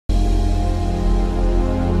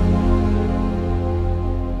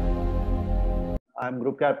I'm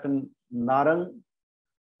Group Captain Narang.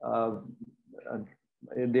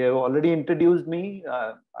 They have already introduced me.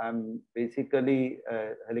 I'm basically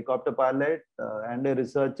a helicopter pilot and a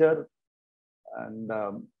researcher. And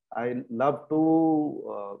I love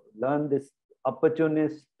to learn this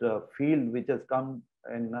opportunist field which has come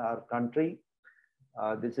in our country.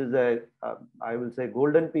 This is I will say,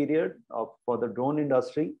 golden period for the drone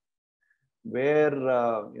industry, where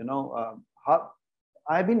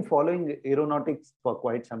I've been following aeronautics for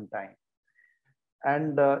quite some time.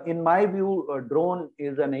 And in my view, drone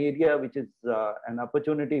is an area which is an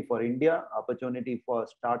opportunity for India, opportunity for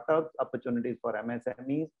startups, opportunities for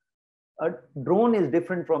MSMEs. Drone is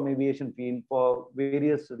different from aviation field for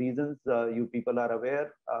various reasons. You people are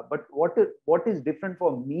aware. But what is different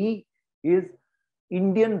for me is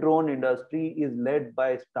Indian drone industry is led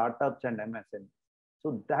by startups and MSMEs.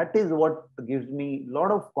 So that is what gives me a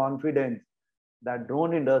lot of confidence that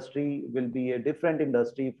drone industry will be a different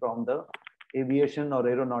industry from the aviation or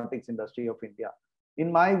aeronautics industry of India.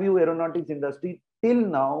 In my view, aeronautics industry till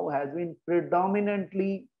now has been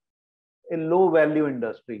predominantly a low value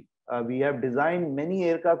industry. We have designed many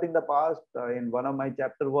aircraft in the past. In one of my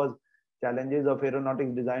chapters was challenges of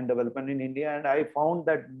aeronautics design development in India. And I found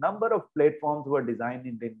that number of platforms were designed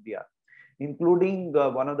in India, including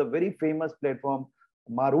one of the very famous platform,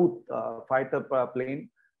 Marut fighter plane,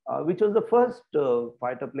 which was the first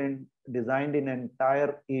fighter plane designed in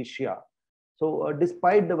entire Asia. So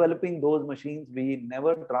despite developing those machines, we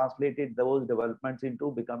never translated those developments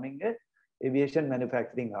into becoming a aviation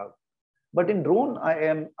manufacturing hub. But in drone,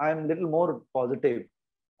 I'm a little more positive.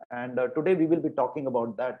 And today we will be talking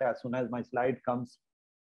about that as soon as my slide comes.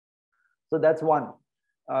 So that's one.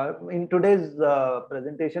 In today's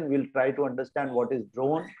presentation, we'll try to understand what is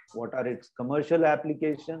drone, what are its commercial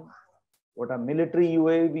applications, what are military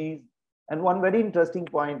UAVs. And one very interesting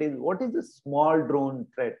point is, what is a small drone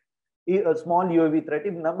threat? A small UAV threat.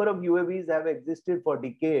 If number of UAVs have existed for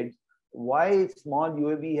decades, why small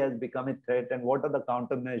UAV has become a threat, and what are the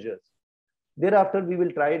countermeasures? Thereafter, we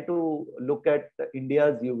will try to look at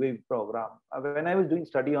India's UAV program. When I was doing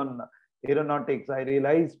study on aeronautics, I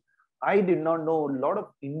realized I did not know a lot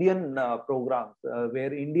of Indian programs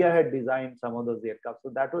where India had designed some of those aircraft. So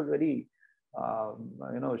that was very,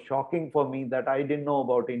 shocking for me that I didn't know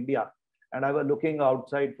about India, and I was looking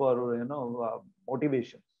outside for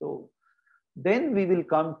motivation. So then we will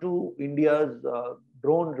come to India's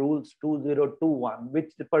drone rules 2021,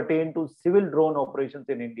 which pertain to civil drone operations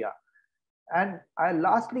in India. And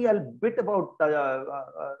lastly, I'll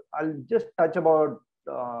just touch upon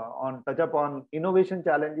innovation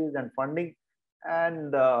challenges and funding.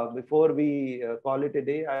 And before we call it a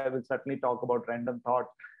day, I will certainly talk about random thoughts,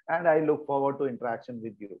 and I look forward to interaction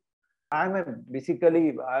with you.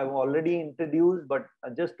 I've already introduced, but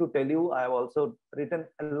just to tell you, I've also written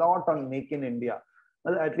a lot on Make in India.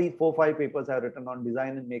 Well, at least 4 or 5 papers I've written on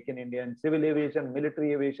design and Make in India, and civil aviation,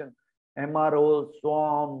 military aviation, MRO,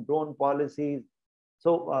 SWARM, drone policies.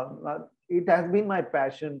 So it has been my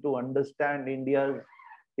passion to understand India's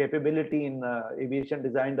capability in aviation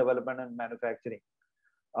design, development, and manufacturing.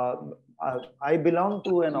 I belong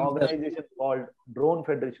to an organization called Drone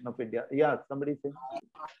Federation of India. Yeah, somebody say.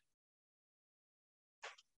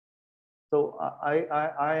 So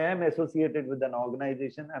I am associated with an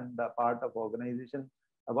organization and part of organization,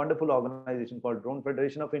 a wonderful organization called Drone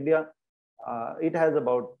Federation of India. It has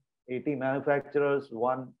about 80 manufacturers,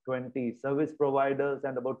 120 service providers,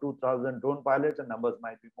 and about 2,000 drone pilots, and numbers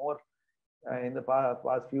might be more in the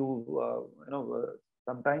past few,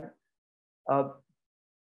 some time.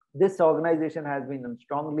 This organization has been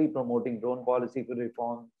strongly promoting drone policy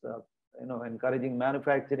reforms, encouraging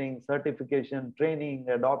manufacturing, certification, training,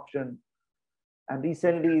 adoption. And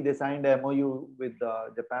recently they signed a MOU with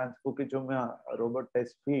Japan's Fukushima robot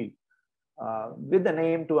test field with the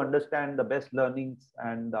aim to understand the best learnings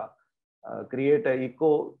and create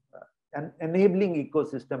an enabling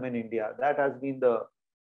ecosystem in India. That has been the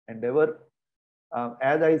endeavor.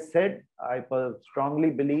 As I said, I strongly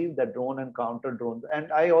believe that drone and counter drones,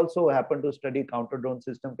 and I also happen to study counter drone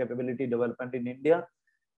system capability development in India.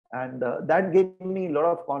 And that gave me a lot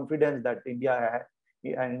of confidence that India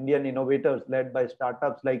and Indian innovators led by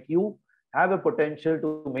startups like you have a potential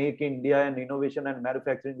to make India an innovation and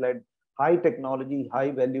manufacturing led high technology, high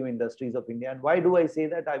value industries of India. And why do I say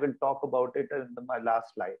that? I will talk about it in my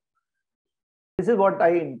last slide. This is what I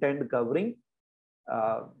intend covering.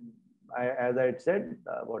 As I had said,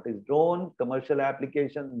 what is drone, commercial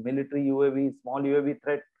application, military UAV, small UAV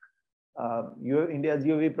threat, India's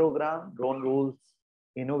UAV program, drone rules,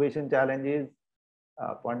 innovation challenges,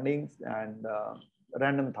 fundings, and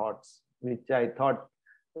random thoughts, which I thought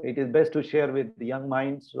It is best to share with the young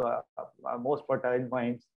minds, most fertile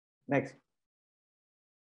minds. Next.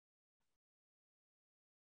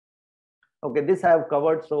 Okay, this I have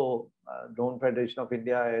covered. So Drone Federation of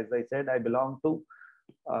India, as I said, I belong to.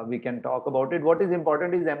 We can talk about it. What is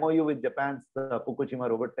important is MOU with Japan's Fukushima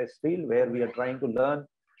robot test field, where we are trying to learn.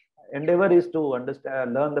 Endeavor is to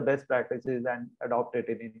understand, learn the best practices and adopt it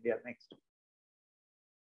in India. Next.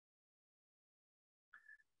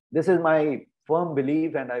 This is my firm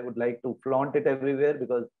belief, and I would like to flaunt it everywhere,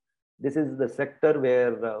 because this is the sector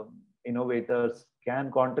where innovators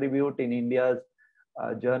can contribute in India's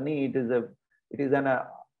journey. It is an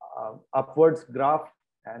upwards graph,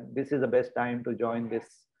 and this is the best time to join this.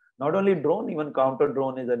 Not only drone, even counter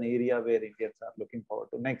drone is an area where Indians are looking forward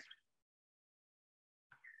to. Next.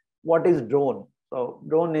 What is drone? So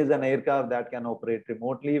drone is an aircraft that can operate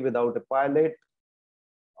remotely without a pilot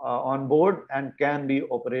on board and can be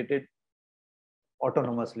operated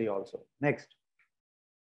autonomously also. Next.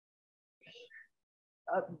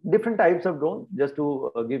 Different types of drones. Just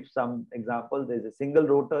to give some examples, there's a single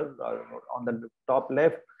rotor on the top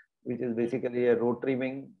left, which is basically a rotary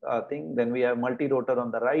wing thing. Then we have multi-rotor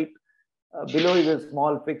on the right. Below is a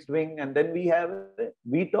small fixed wing, and then we have a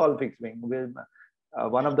VTOL fixed wing. With,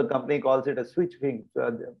 one of the company calls it a switch wing,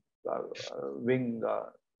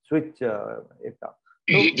 switch aircraft.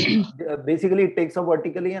 So basically, it takes off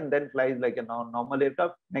vertically and then flies like a normal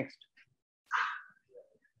aircraft. Next.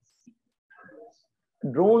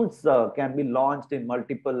 Drones can be launched in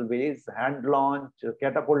multiple ways: hand launch,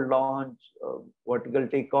 catapult launch, vertical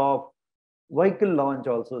takeoff, vehicle launch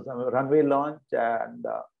also, some runway launch, and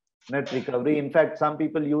net recovery. In fact, some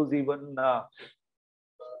people use even,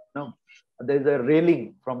 no, there's a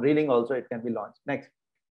railing. From railing also it can be launched. Next.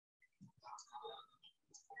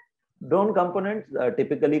 Drone components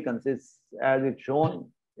typically consists, as it's shown,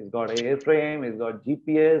 it's got an airframe, it's got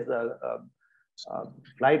GPS,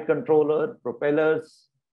 flight controller, propellers,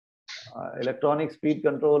 electronic speed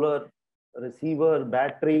controller, receiver,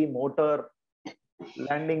 battery, motor,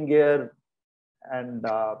 landing gear, and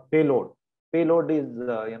payload. Payload is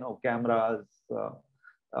cameras,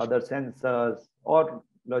 other sensors, or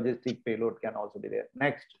logistic payload can also be there.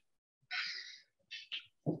 Next.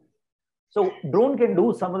 So drone can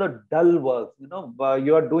do some of the dull work.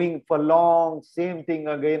 You are doing for long, same thing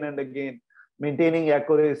again and again, maintaining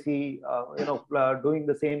accuracy, doing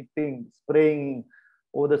the same thing, spraying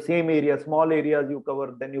over the same area, small areas you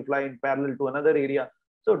cover, then you fly in parallel to another area.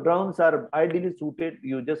 So drones are ideally suited.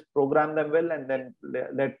 You just program them well and then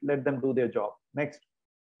let them do their job. Next.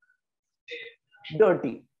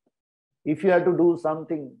 Dirty. If you have to do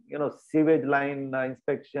something, sewage line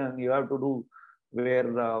inspection, you have to do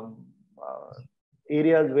where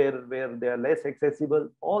areas where they are less accessible.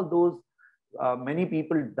 All those, many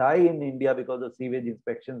people die in India because of sewage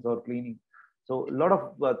inspections or cleaning. So a lot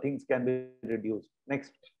of things can be reduced.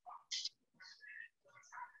 Next.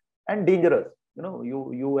 And dangerous.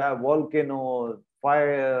 You have volcanoes,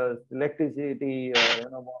 fires, electricity,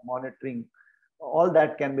 monitoring. All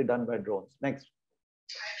that can be done by drones. Next.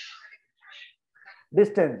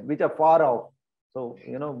 Distance, which are far off. So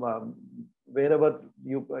wherever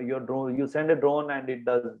your drone, you send a drone and it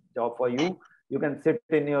does job for you. You can sit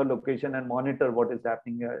in your location and monitor what is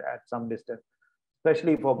happening at some distance,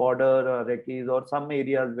 especially for border recce's or some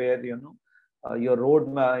areas where your road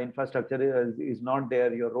infrastructure is not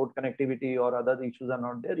there, your road connectivity or other issues are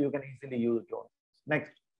not there. You can easily use drones.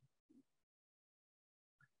 Next.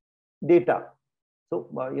 Data. So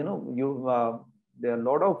there are a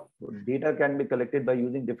lot of data can be collected by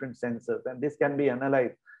using different sensors, and this can be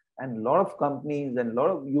analyzed. And a lot of companies and a lot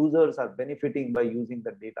of users are benefiting by using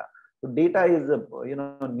the data. So data is a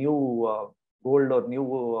new gold or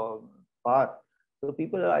new power. So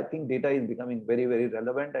people, I think data is becoming very, very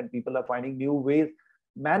relevant, and people are finding new ways.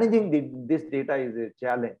 Managing this data is a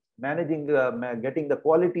challenge. Managing, getting the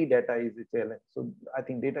quality data is a challenge. So I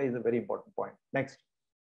think data is a very important point. Next.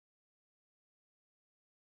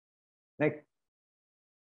 Next.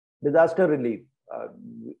 Disaster relief.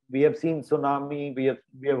 We have seen tsunami, we have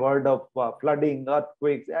heard of flooding,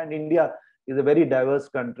 earthquakes, and India is a very diverse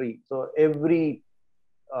country. So every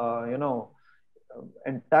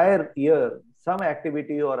entire year, some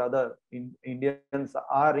activity or other, Indians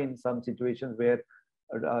are in some situations where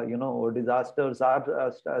disasters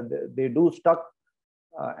are they do stuck,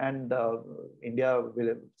 and India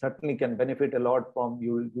will certainly can benefit a lot from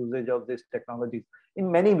usage of these technologies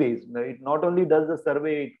in many ways. It not only does the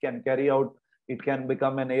survey, it can carry out. It can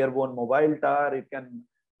become an airborne mobile tower. It can,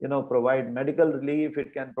 provide medical relief.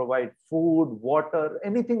 It can provide food, water,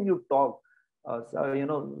 anything you talk.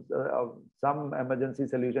 some emergency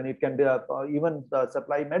solution. It can be even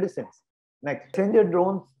supply medicines. Next, passenger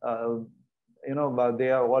drones,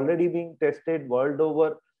 they are already being tested world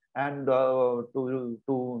over. And to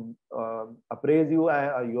appraise you,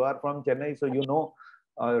 you are from Chennai, so you know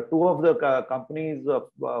two of the companies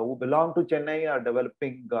who belong to Chennai are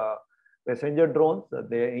developing passenger drones.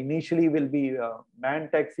 They initially will be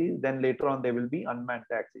manned taxis, then later on they will be unmanned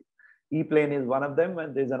taxis. E-plane is one of them,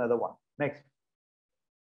 and there's another one. Next.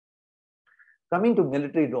 Coming to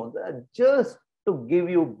military drones, just to give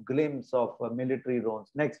you a glimpse of military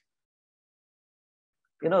drones. Next.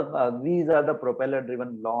 These are the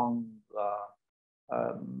propeller-driven long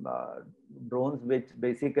drones, which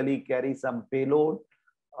basically carry some payload.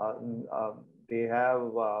 They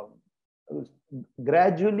have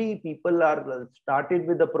gradually people are started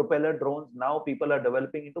with the propeller drones. Now people are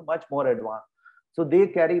developing into much more advanced. So they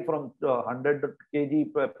carry from 100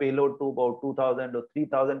 kg payload to about 2000 or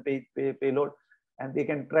 3000 payload, and they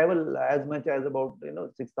can travel as much as about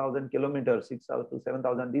 6,000 kilometers, 6,000 to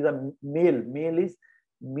 7,000. These are male. Male is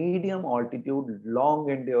medium altitude,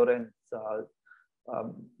 long endurance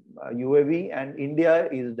UAV, and India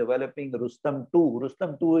is developing Rustam 2.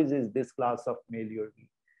 Rustam 2 is this class of male UAV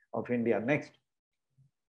of India. Next.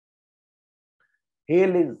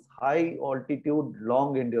 HALE is high altitude,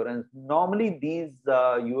 long endurance. Normally these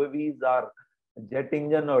UAVs are jet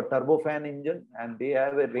engine or turbofan engine, and they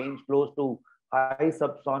have a range close to high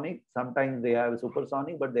subsonic. Sometimes they have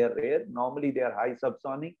supersonic, but they are rare. Normally they are high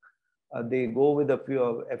subsonic. They go with a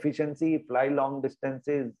few efficiency, fly long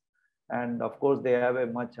distances, and of course they have a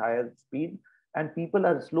much higher speed. And people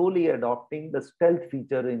are slowly adopting the stealth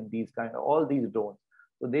feature in these all these drones.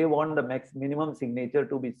 So they want the minimum signature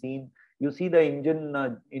to be seen. You see the engine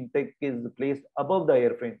intake is placed above the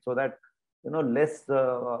airframe, so that less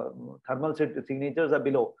thermal signatures are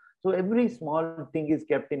below. So every small thing is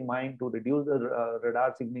kept in mind to reduce the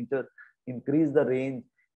radar signature, increase the range,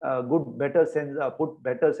 put better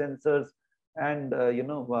sensors, and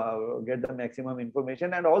get the maximum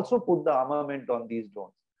information, and also put the armament on these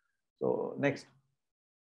drones. So next.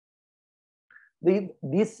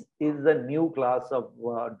 This is a new class of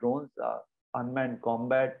drones, unmanned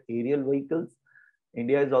combat aerial vehicles.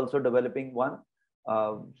 India is also developing one.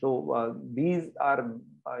 These are,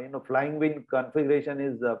 flying wing configuration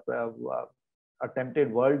is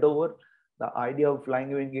attempted world over. The idea of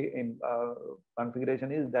flying wing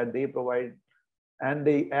configuration is that they provide, and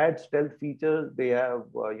they add stealth features. They have,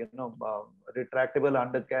 retractable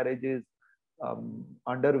undercarriages,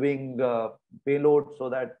 underwing payload, so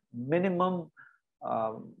that minimum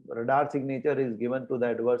radar signature is given to the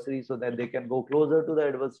adversary, so that they can go closer to the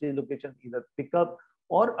adversary location, either pick up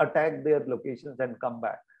or attack their locations and come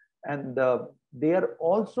back. And they are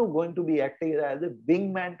also going to be acting as a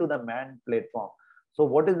wingman to the manned platform. So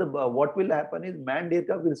what will happen is manned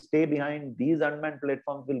aircraft will stay behind. These unmanned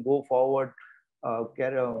platforms will go forward,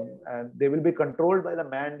 and they will be controlled by the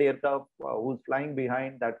manned aircraft who's flying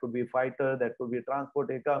behind. That could be a fighter, that could be a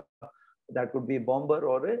transport aircraft, that could be a bomber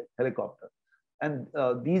or a helicopter. And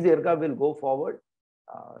these aircraft will go forward,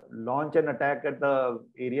 launch an attack at the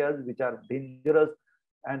areas which are dangerous,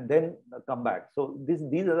 and then come back. So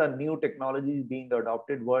these are the new technologies being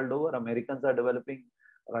adopted world over. Americans are developing,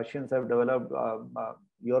 Russians have developed,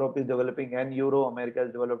 Europe is developing N-Euro, America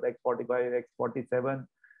has developed X-45, X-47,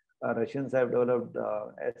 Russians have developed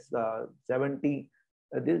S-70,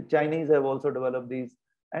 the Chinese have also developed these,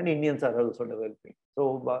 and Indians are also developing.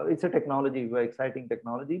 So it's a technology, very exciting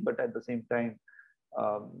technology, but at the same time,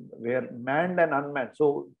 where manned and unmanned.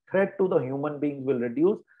 So threat to the human beings will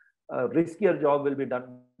reduce. Riskier job will be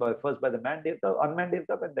done first by the manned aircraft, unmanned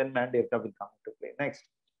aircraft, and then manned aircraft will come into play. Next.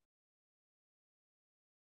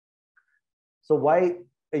 So why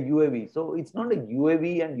a UAV? So it's not a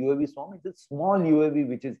UAV and UAV swarm, it's a small UAV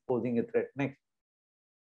which is posing a threat. Next.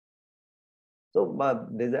 So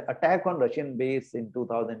there's an attack on Russian base in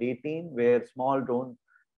 2018 where small drones,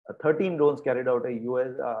 13 drones carried out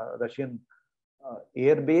a Russian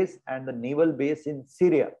air base and the naval base in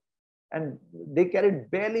Syria. And they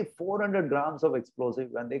carried barely 400 grams of explosive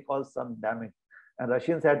and they caused some damage. And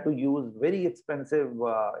Russians had to use very expensive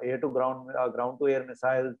air-to-ground, ground-to-air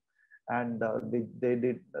missiles. And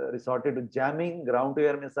they resorted to jamming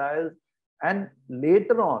ground-to-air missiles. And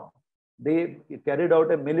later on, they carried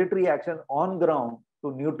out a military action on ground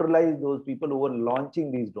to neutralize those people who were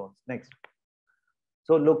launching these drones. Next.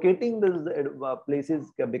 So locating these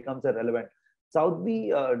places becomes relevant.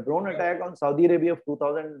 Saudi drone attack on Saudi Arabia of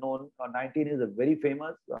 2019 is a very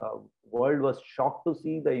famous. World was shocked to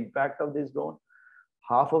see the impact of this drone.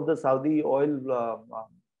 Half of the Saudi oil,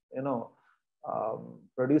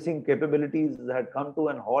 producing capabilities had come to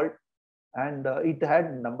an halt, and it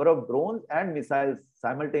had number of drones and missiles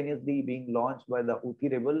simultaneously being launched by the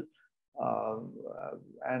Houthi rebel, uh,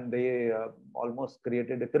 and they almost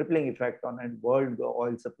created a crippling effect on a world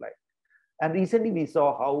oil supply. And recently we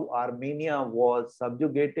saw how Armenia was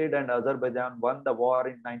subjugated and Azerbaijan won the war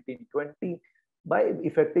in 1920 by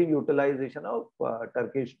effective utilization of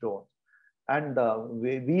Turkish drones. And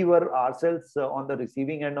we were ourselves on the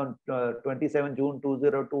receiving end on 27 June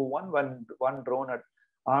 2021 when one drone,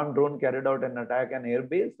 armed drone, carried out an attack on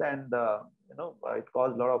airbase, and it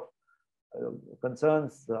caused a lot of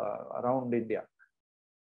concerns around India.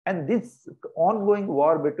 And this ongoing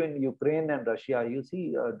war between Ukraine and Russia, you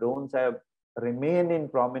see, drones have remained in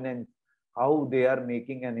prominence, how they are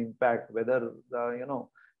making an impact, whether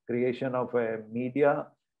creation of a media.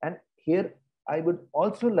 And here I would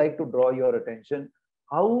also like to draw your attention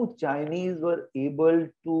how Chinese were able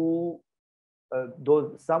to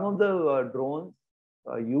some of the drones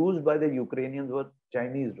used by the Ukrainians were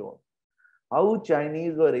Chinese drones. How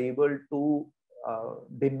Chinese were able to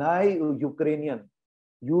deny Ukrainian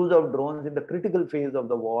use of drones in the critical phase of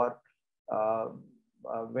the war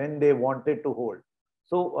when they wanted to hold.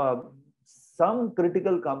 So some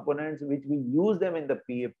critical components which we use them in the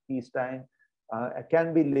peacetime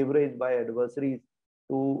can be leveraged by adversaries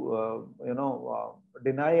to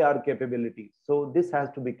deny our capabilities. So this has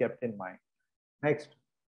to be kept in mind. Next.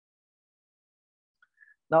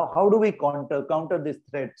 Now, how do we counter this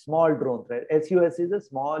threat? Small drone threat. SUS is a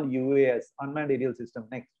small UAS, unmanned aerial system.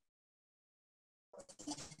 Next.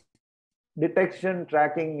 Detection,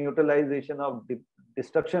 tracking, neutralization of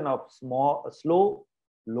destruction of slow,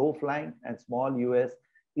 low flying and small UAS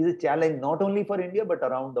is a challenge not only for India but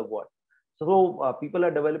around the world. So people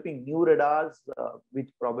are developing new radars which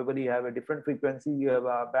probably have a different frequency. You have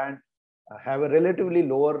a band, have a relatively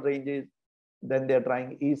lower ranges. Then they're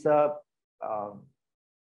trying ESA,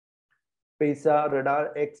 PESA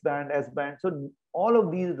radar, X band, S band. So all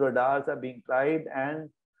of these radars are being tried and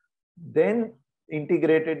then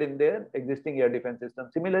integrated in their existing air defense system.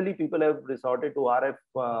 Similarly, people have resorted to RF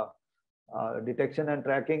detection and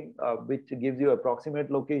tracking, which gives you approximate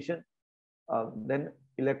location. Then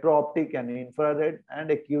electro-optic and infrared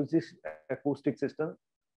and acoustic systems.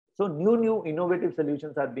 So new innovative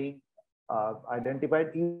solutions are being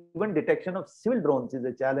identified. Even detection of civil drones is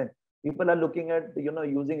a challenge. People are looking at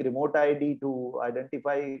using remote ID to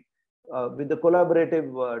identify with the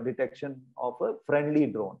collaborative detection of a friendly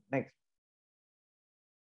drone. Next.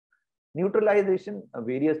 Neutralization,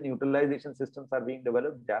 various neutralization systems are being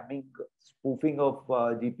developed, jamming, spoofing of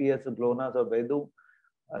GPS, GLONASS or Beidou,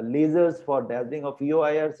 lasers for dazzling of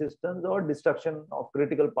EOIR systems, or destruction of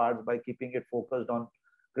critical parts by keeping it focused on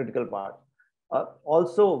critical parts.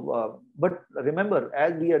 But remember,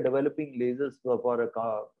 as we are developing lasers for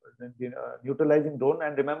neutralizing drone,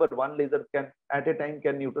 and remember, one laser can at a time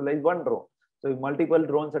can neutralize one drone. So if multiple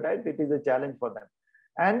drones attack, it is a challenge for them.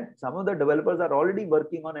 And some of the developers are already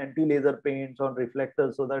working on anti-laser paints, on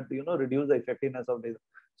reflectors, so that reduce the effectiveness of laser.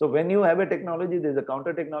 So when you have a technology, there's a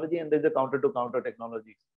counter technology and there's a counter to counter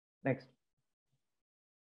technology. Next.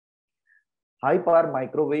 High power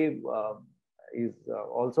microwave is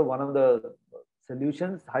also one of the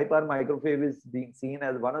solutions. High power microwave is being seen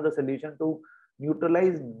as one of the solutions to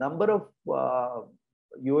neutralize number of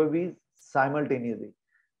UAVs simultaneously.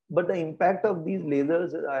 But the impact of these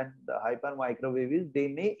lasers and the high power microwave is they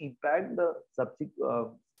may impact the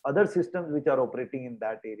other systems which are operating in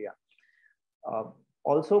that area.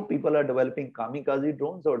 Also, people are developing kamikaze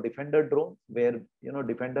drones or defender drones, where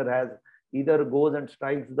defender has either goes and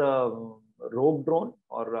strikes the rogue drone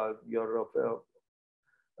or your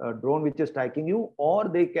drone which is striking you, or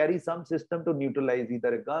they carry some system to neutralize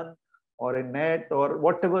either a gun or a net or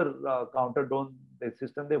whatever counter drone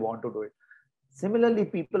system they want to do it. Similarly,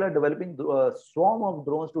 people are developing a swarm of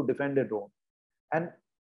drones to defend a drone. And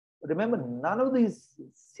remember, none of these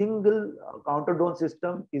single counter drone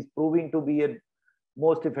system is proving to be a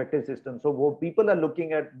most effective system. So people are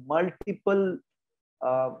looking at multiple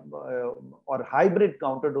or hybrid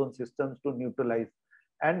counter drone systems to neutralize.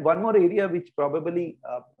 And one more area which probably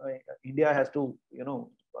India has to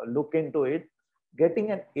look into it,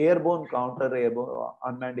 getting an airborne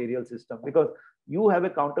unmanned aerial system, because you have a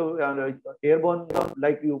counter airborne,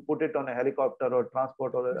 like you put it on a helicopter or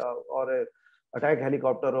transport or a attack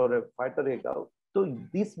helicopter or a fighter aircraft. So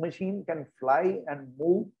this machine can fly and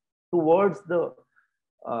move towards the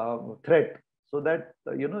threat, so that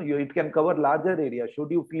it can cover larger area. Should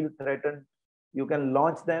you feel threatened, you can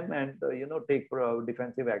launch them and take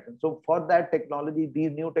defensive action. So for that technology,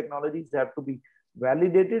 these new technologies have to be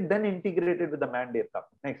validated, then integrated with the manned aircraft.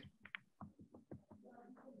 Next.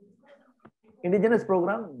 Indigenous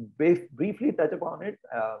program, briefly touch upon it.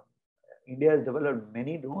 India has developed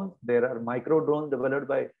many drones. There are micro drones developed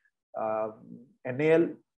by NAL,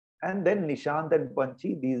 and then Nishant and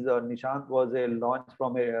Panchi. These Nishant was a launch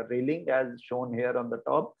from a railing as shown here on the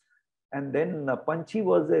top. And then Panchi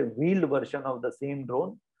was a wheeled version of the same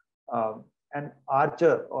drone. And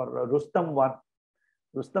Archer or Rustam 1.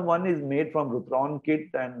 Rustam 1 is made from Rutron kit,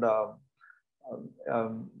 and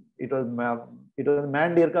it was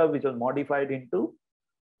manned aircraft which was modified into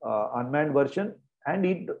unmanned version, and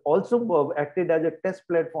it also acted as a test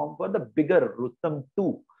platform for the bigger Rustam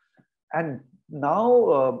 2. And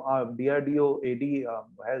now our DRDO AD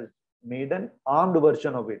has made an armed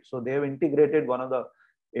version of it. So they have integrated one of the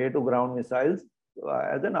air to ground missiles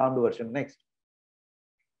as an armed version. Next.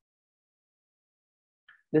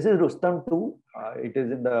 This is Rustam 2. It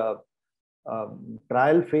is in the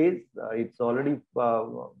trial phase. It's already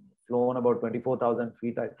flown about 24,000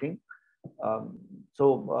 feet, I think.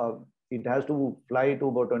 It has to fly to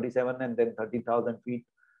about 27 and then 30,000 feet.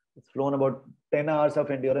 It's flown about 10 hours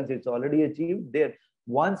of endurance. It's already achieved there.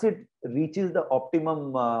 Once it reaches the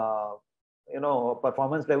optimum,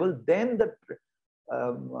 performance level, then the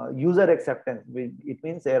user acceptance. It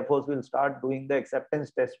means Air Force will start doing the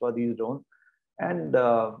acceptance test for these drones, and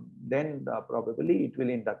then probably it will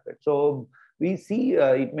induct it. So we see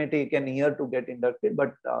it may take an year to get inducted,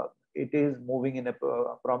 but it is moving in a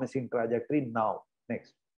promising trajectory now.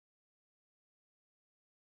 Next.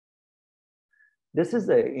 This is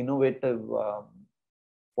an innovative,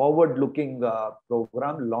 forward-looking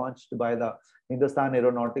program launched by the Hindustan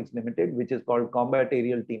Aeronautics Limited, which is called Combat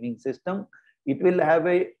Aerial Teaming System. It will have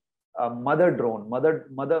a mother drone, mother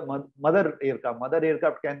aircraft. Mother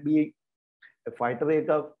aircraft can be a fighter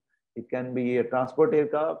aircraft, it can be a transport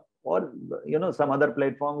aircraft, or some other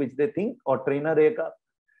platform which they think, or trainer aircraft.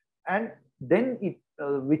 And then it,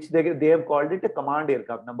 which they have called it a command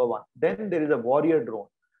aircraft, number one. Then there is a warrior drone.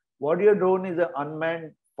 Warrior drone is an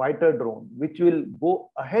unmanned fighter drone, which will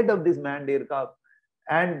go ahead of this manned aircraft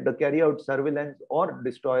and carry out surveillance or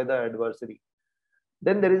destroy the adversary.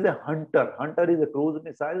 Then there is a hunter. Hunter is a cruise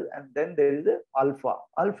missile, and then there is a alpha.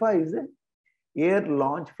 Alpha is a air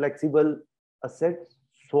launch flexible asset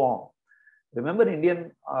swarm. Remember,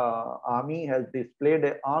 Indian Army has displayed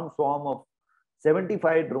an armed swarm of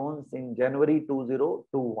 75 drones in January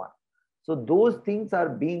 2021. So those things are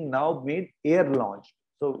being now made air launched.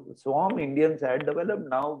 So swarm Indians had developed,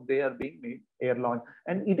 now they are being made air launch,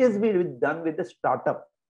 and it is being done with a startup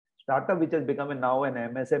which has become now an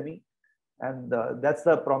MSME, and that's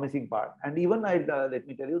the promising part. And even let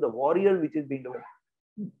me tell you, the warrior which is being developed,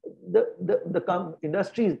 the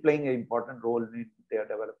industry is playing an important role in their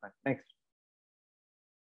development. Next.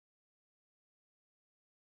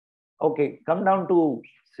 Okay, come down to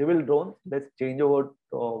civil drones. Let's change over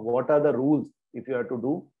to what are the rules if you have to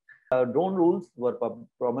do. Drone rules were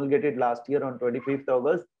promulgated last year on 25th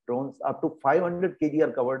August. Drones up to 500 kg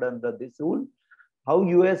are covered under this rule. How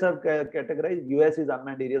US are categorized? US is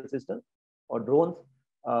unmanned aerial system or drones,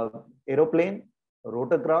 aeroplane,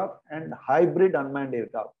 rotorcraft, and hybrid unmanned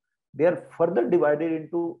aircraft. They are further divided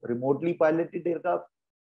into remotely piloted aircraft,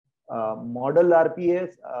 model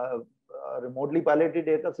RPS, remotely piloted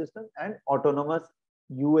aircraft system, and autonomous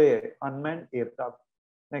UAA, unmanned aircraft.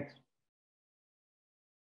 Next.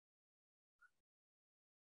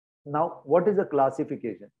 Now, what is the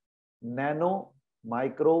classification? Nano,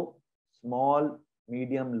 micro, small,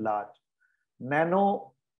 medium, large.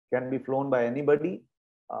 Nano can be flown by anybody,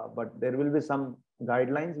 but there will be some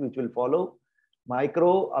guidelines which will follow.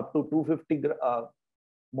 Micro up to 250,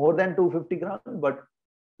 more than 250 grams, but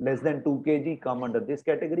less than 2 kg come under this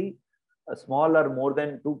category. Small are more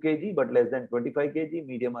than 2 kg, but less than 25 kg.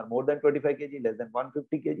 Medium are more than 25 kg, less than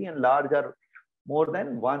 150 kg, and large are more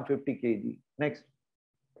than 150 kg. Next.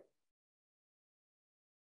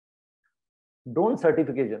 Drone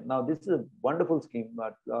certification. Now, this is a wonderful scheme,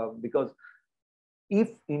 but because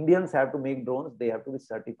if Indians have to make drones, they have to be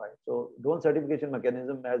certified. So drone certification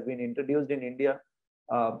mechanism has been introduced in India.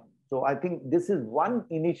 So I think this is one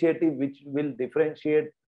initiative which will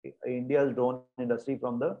differentiate India's drone industry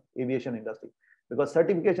from the aviation industry, because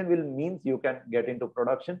certification will means you can get into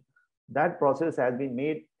production. That process has been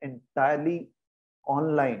made entirely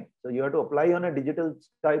online. So you have to apply on a digital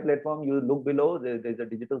sky platform. You look below, there's a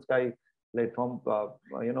digital sky platform,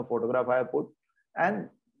 photograph I have put, and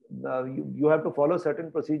you have to follow certain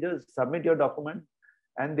procedures, submit your document,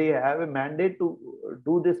 and they have a mandate to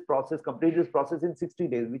do this process, complete this process in 60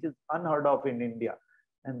 days, which is unheard of in India.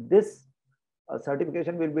 And this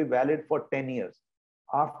certification will be valid for 10 years.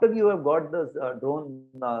 After you have got the drone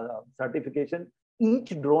certification,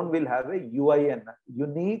 each drone will have a UIN,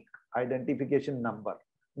 unique identification number,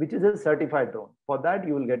 which is a certified drone. For that,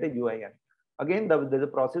 you will get a UIN. Again, there's a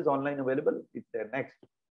process online available. It's there. Next.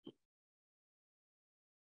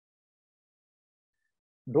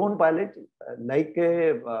 Drone pilot, like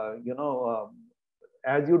a,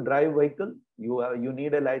 as you drive vehicle, you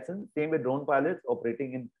need a license. Same with drone pilots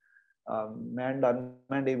operating in manned,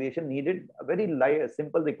 unmanned aviation needed a very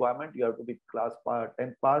simple requirement. You have to be class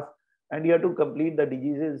 10th pass, and you have to complete the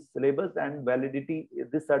DGC's syllabus and validity.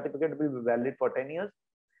 This certificate will be valid for 10 years.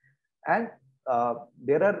 And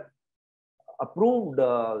there are approved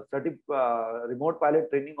remote pilot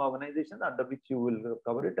training organizations under which you will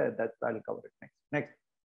cover it. And that's I'll cover it next. Next.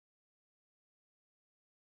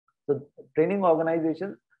 So training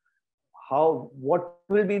organizations, what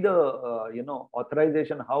will be the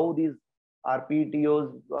authorization? How these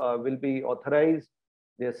RPTOs will be authorized?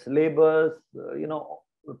 Their syllabus,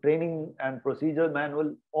 training and procedure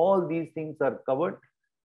manual. All these things are covered.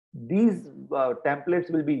 These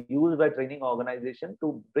templates will be used by training organization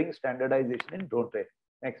to bring standardization in drone training.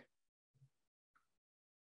 Next.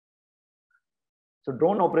 So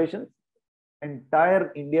drone operations,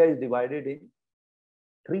 entire India is divided in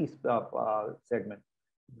 3 segments: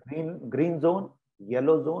 green zone,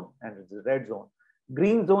 yellow zone, and red zone.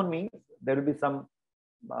 Green zone means there will be some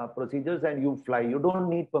procedures and you fly. You don't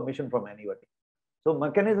need permission from anybody. So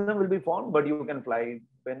mechanism will be formed, but you can fly.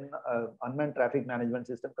 When unmanned traffic management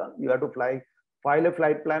system comes, you have to fly, file a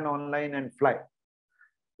flight plan online and fly.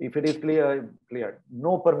 If it is cleared,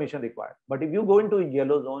 no permission required. But if you go into a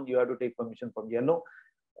yellow zone, you have to take permission from yellow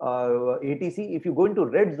ATC. If you go into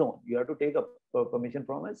red zone, you have to take a permission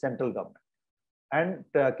from a central government. And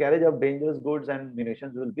carriage of dangerous goods and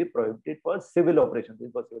munitions will be prohibited for civil operations.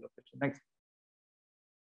 Next.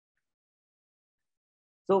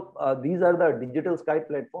 So these are the digital sky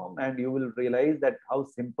platform, and you will realize that how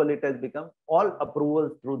simple it has become. All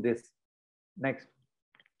approvals through this. Next.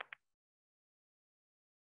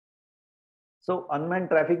 So unmanned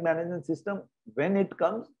traffic management system, when it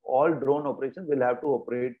comes, all drone operations will have to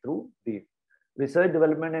operate through the research,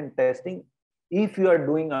 development, and testing. If you are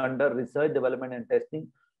doing under research, development, and testing,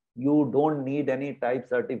 you don't need any type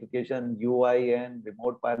certification, UIN,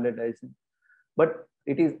 remote pilot license. But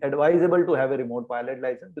it is advisable to have a remote pilot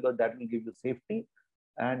license because that will give you safety.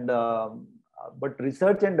 And but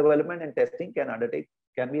research and development and testing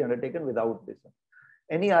can be undertaken without this.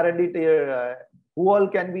 Any R&D, who all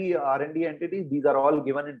can be R&D entities? These are all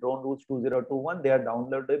given in Drone Rules 2021. They are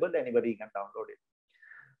downloadable. Anybody can download it.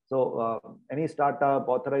 So any startup,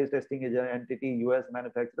 authorized testing entity, US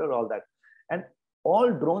manufacturer, all that. And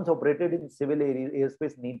all drones operated in civil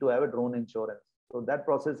airspace need to have a drone insurance. So that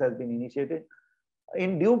process has been initiated.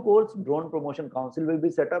 In due course, Drone Promotion Council will be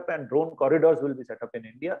set up and drone corridors will be set up in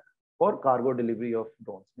India for cargo delivery of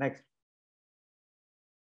drones. Next.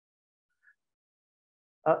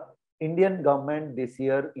 Indian government this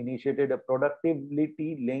year initiated a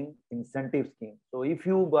productivity linked incentive scheme. So if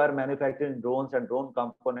you are manufacturing drones and drone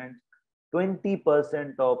components,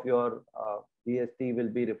 20% of your GST will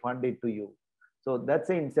be refunded to you. So that's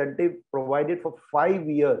an incentive provided for 5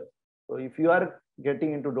 years. So if you are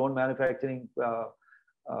getting into drone manufacturing,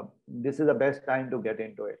 this is the best time to get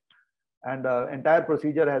into it. And entire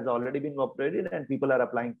procedure has already been operated and people are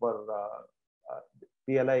applying for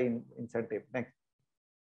PLI incentive. Next.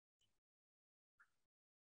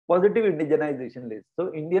 Positive indigenization list.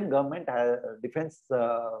 So Indian government defense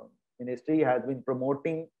ministry has been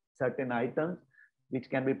promoting certain items which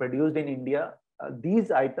can be produced in India.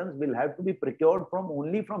 These items will have to be procured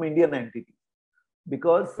only from Indian entities,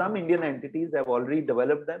 because some Indian entities have already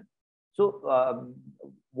developed them. So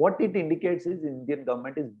what it indicates is Indian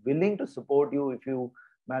government is willing to support you if you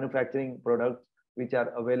manufacturing products which are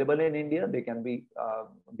available in India. They can be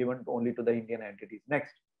given only to the Indian entities.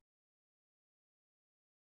 Next.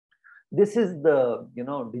 This is the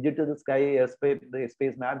digital sky airspace, the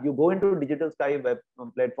space map. You go into digital sky web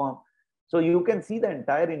platform, so you can see the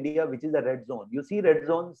entire India, which is a red zone. You see red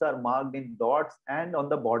zones are marked in dots and on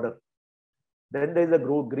the border. Then there is a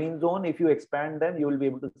green zone. If you expand them, you will be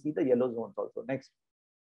able to see the yellow zones also. Next.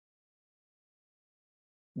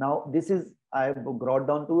 Now this is I have brought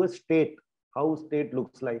down to a state, how state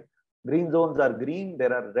looks like. Green zones are green.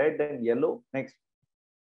 There are red and yellow. Next.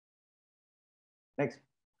 Next.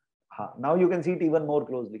 Now you can see it even more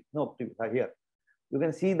closely. No, here. You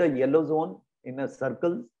can see the yellow zone in a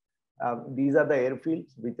circle. These are the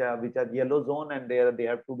airfields which are yellow zone, and they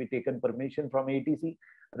have to be taken permission from ATC.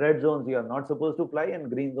 Red zones you are not supposed to fly, and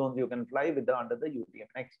green zones you can fly under the UTM.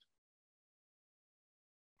 Next.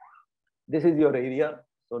 This is your area.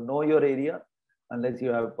 So know your area unless you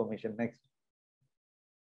have permission. Next.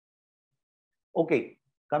 Okay.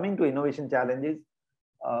 Coming to innovation challenges,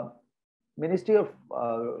 Ministry of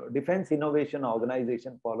Defense Innovation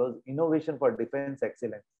Organization follows Innovation for Defense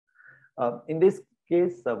Excellence. In this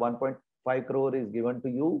case, 1.5 crore is given to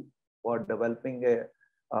you for developing a,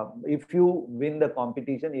 if you win the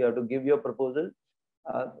competition, you have to give your proposal.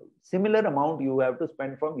 Similar amount you have to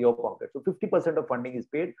spend from your pocket. So 50% of funding is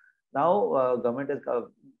paid. Now government has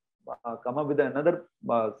come up with another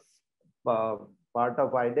part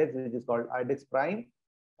of IDEX, which is called IDEX Prime.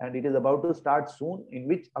 And it is about to start soon, in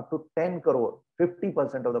which up to 10 crore,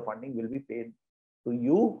 50% of the funding will be paid to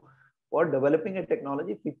you for developing a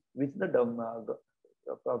technology which the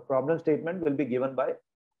problem statement will be given by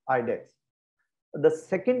IDEX. The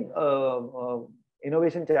second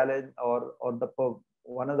innovation challenge, or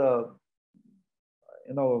one of the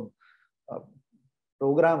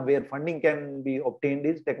program where funding can be obtained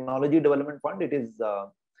is Technology Development Fund. It is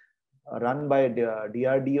run by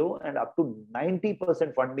DRDO, and up to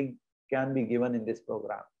 90% funding can be given in this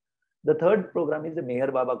program. The third program is the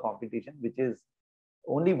Meher Baba competition, which is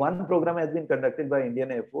only one program has been conducted by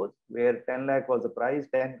Indian Air Force, where 10 lakh was the prize,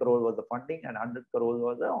 10 crore was the funding, and 100 crore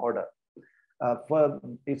was the order.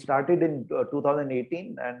 It started in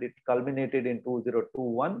 2018 and it culminated in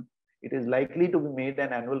 2021. It is likely to be made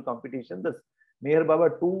an annual competition. The Meher Baba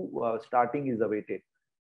 2 starting is awaited.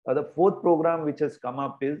 The fourth program which has come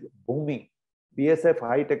up is BHUMI, BSF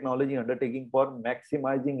High Technology Undertaking for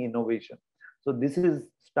Maximizing Innovation. So this is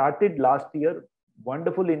started last year.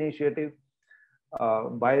 Wonderful initiative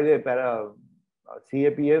by the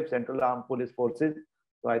CAPF, Central Armed Police Forces.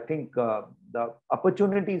 So I think the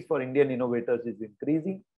opportunities for Indian innovators is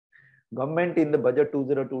increasing. Government in the budget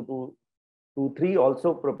 2022-23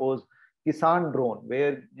 also proposed Kisan drone,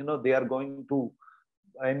 where they are going to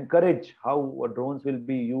encourage how drones will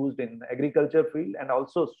be used in agriculture field, and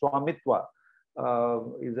also Swamitwa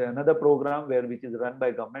is another program which is run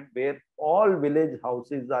by government, where all village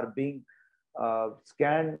houses are being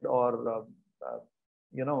scanned, or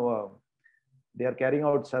they are carrying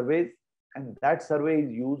out surveys, and that survey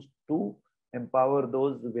is used to empower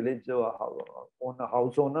those village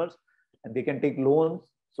house owners, and they can take loans.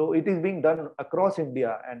 So it is being done across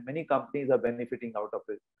India, and many companies are benefiting out of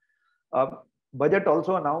it. Budget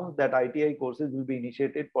also announced that ITI courses will be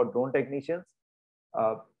initiated for drone technicians.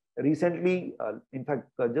 Recently, in fact,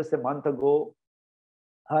 just a month ago,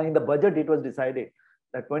 in the budget, it was decided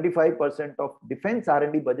that 25% of defense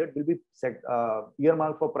R&D budget will be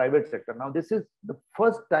earmarked for private sector. Now, this is the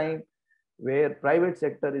first time where private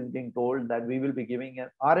sector is being told that we will be giving an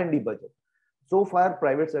R&D budget. So far,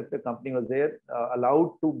 private sector company was there,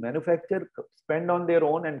 allowed to manufacture, spend on their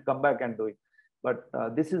own, and come back and do it. But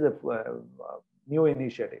this is a new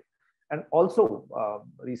initiative. And also,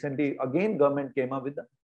 recently, again, government came up with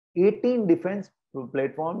 18 defense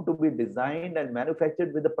platforms to be designed and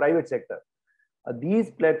manufactured with the private sector. These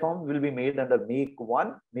platforms will be made under Make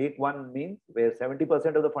One. Make One means where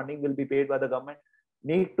 70% of the funding will be paid by the government.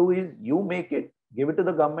 Make Two is you make it, give it to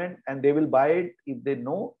the government, and they will buy it. If they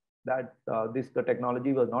know that the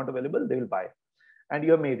technology was not available, they will buy it. And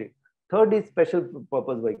you have made it. Third is special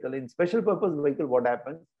purpose vehicle. In special purpose vehicle, what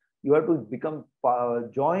happens? You have to become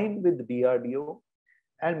join with DRDO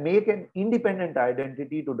and make an independent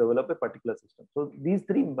identity to develop a particular system. So these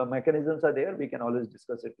three mechanisms are there. We can always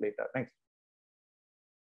discuss it later. Next.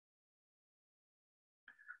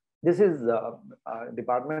 This is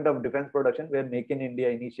Department of Defense Production, where Make in India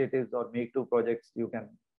initiatives or Make Two projects you can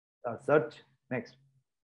search. Next.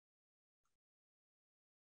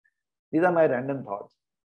 These are my random thoughts.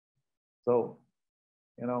 So,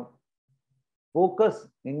 focus.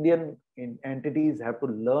 Indian entities have to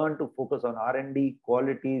learn to focus on R&D,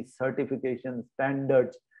 quality, certification,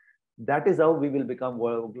 standards. That is how we will become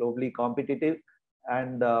globally competitive.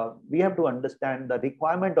 And we have to understand the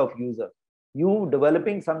requirement of user. You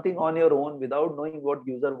developing something on your own without knowing what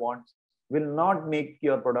user wants will not make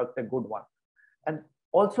your product a good one. And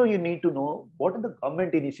also you need to know what are the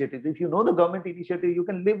government initiatives. If you know the government initiative, you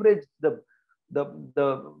can leverage some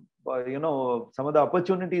of the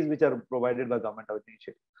opportunities which are provided by government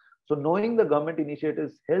initiatives. So knowing the government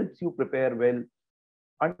initiatives helps you prepare well.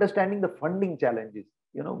 Understanding the funding challenges.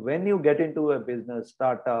 When you get into a business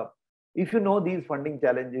startup, if you know these funding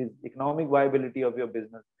challenges, economic viability of your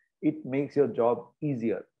business, it makes your job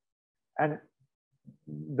easier. And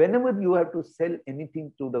whenever you have to sell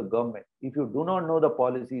anything to the government, if you do not know the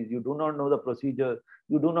policies, you do not know the procedure,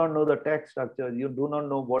 you do not know the tax structure, you do not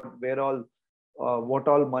know what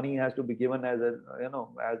all money has to be given as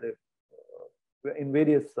in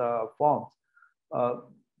various forms,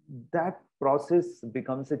 that process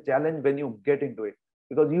becomes a challenge when you get into it.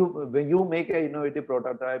 Because when you make an innovative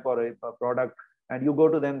prototype or a product, and you go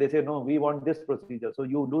to them, they say, no, we want this procedure. So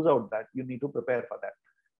you lose out that. You need to prepare for that.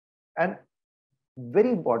 And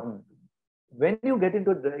very important, when you get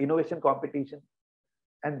into the innovation competition,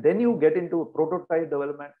 and then you get into prototype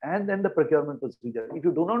development and then the procurement procedure, if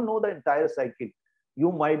you do not know the entire cycle,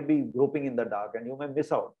 you might be groping in the dark and you may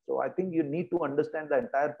miss out. So I think you need to understand the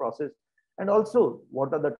entire process, and also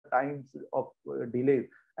what are the times of delays.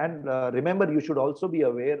 And remember, you should also be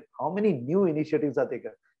aware how many new initiatives are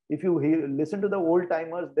taken. If you listen to the old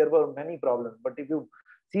timers, there were many problems. But if you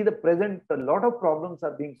see the present, a lot of problems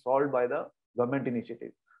are being solved by the government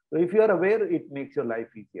initiative. So if you are aware, it makes your life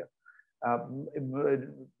easier.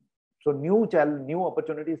 So new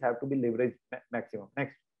opportunities have to be leveraged maximum.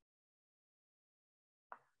 Next.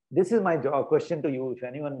 This is my question to you. If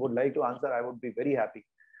anyone would like to answer, I would be very happy.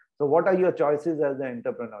 So what are your choices as an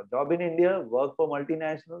entrepreneur? Job in India, work for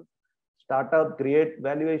multinationals, startup, create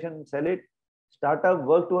valuation, sell it, startup,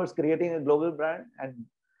 work towards creating a global brand, and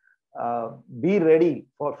be ready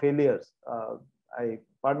for failures. I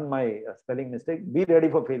pardon my spelling mistake. Be ready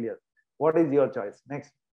for failures. What is your choice?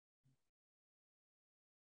 Next.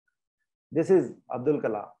 This is Abdul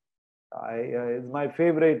Kalam. Is my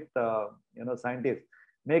favorite, scientist.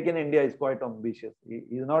 Make in India is quite ambitious. He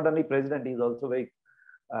is not only president, he is also very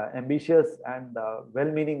ambitious and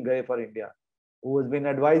well-meaning guy for India, who has been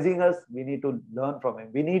advising us. We need to learn from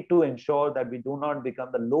him. We need to ensure that we do not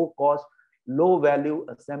become the low-cost, low-value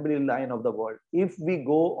assembly line of the world. If we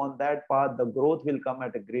go on that path, the growth will come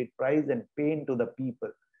at a great price and pain to the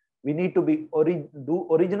people. We need to do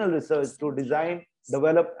original research to design,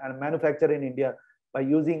 develop, and manufacture in India by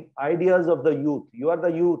using ideas of the youth. You are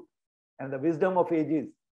the youth and the wisdom of ages.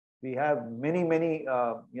 We have many,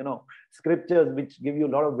 scriptures which give you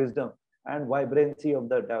a lot of wisdom and vibrancy of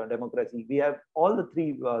the democracy. We have all the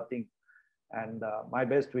three things. And my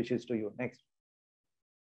best wishes to you. Next.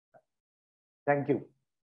 Thank you.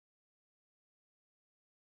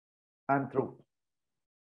 I'm through.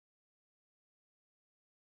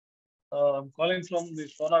 I'm calling from the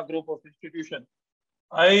Sona Group of Institution.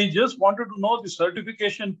 I just wanted to know the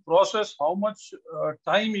certification process, how much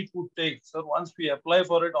time it would take, sir, once we apply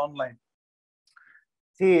for it online.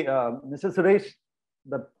 See, Mr. Suresh,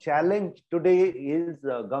 the challenge today is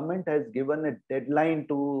government has given a deadline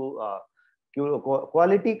to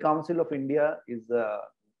Quality Council of India is a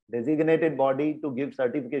designated body to give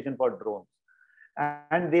certification for drones.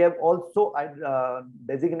 And they have also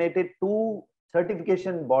designated 2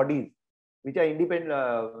 certification bodies, which are independent,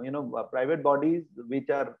 private bodies, which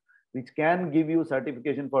can give you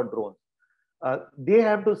certification for drones. They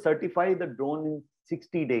have to certify the drone in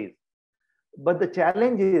 60 days. But the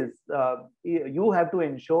challenge is you have to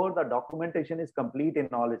ensure the documentation is complete in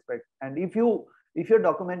all respects. And if your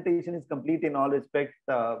documentation is complete in all respects,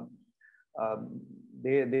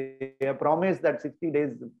 they have promised that 60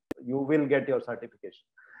 days you will get your certification.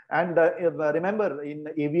 And remember, in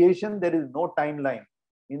aviation there is no timeline.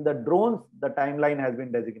 In the drones, the timeline has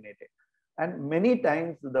been designated. And many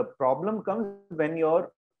times the problem comes when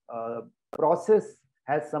your process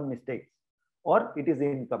has some mistakes or it is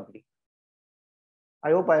incomplete.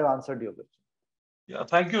 I hope I have answered your question. Yeah,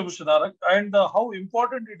 thank you, Mr. Narang. And how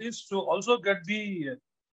important it is to also get the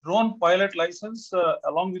drone pilot license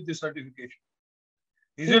along with the certification.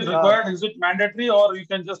 Is it required? Is it mandatory, or you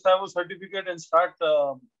can just have a certificate and start,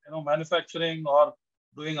 manufacturing or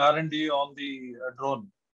doing R&D on the drone?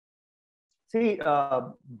 See,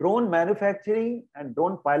 drone manufacturing and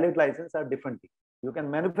drone pilot license are different things. You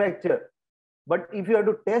can manufacture, but if you have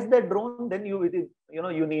to test that drone, then you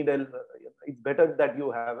need it's better that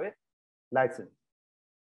you have a license.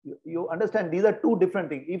 You understand? These are 2 different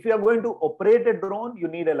things. If you are going to operate a drone, you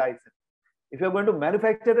need a license. If you are going to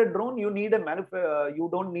manufacture a drone, you need you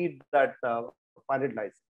don't need that pilot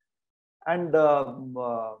license. And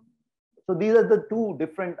so these are the 2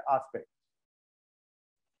 different aspects.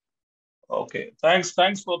 Okay, thanks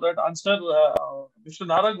for that answer, Mr.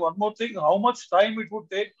 Narang. One more thing: how much time it would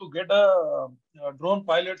take to get a drone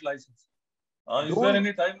pilot license? Is there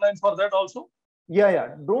any timeline for that also?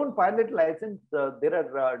 Yeah. Drone pilot license. There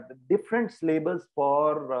are different syllabus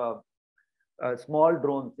for small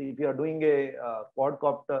drones. If you are doing a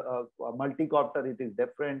quadcopter, a multi-copter, it is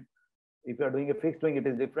different. If you are doing a fixed wing, it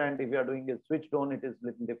is different. If you are doing a switch drone, it is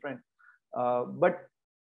little different. But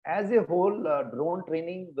as a whole, drone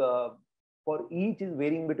training for each is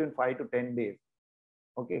varying between 5 to 10 days.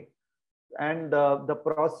 Okay. And the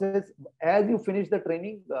process, as you finish the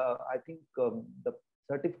training, I think the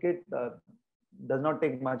certificate does not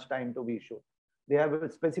take much time to be issued. They have a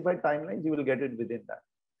specified timelines, you will get it within that.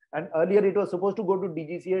 And earlier it was supposed to go to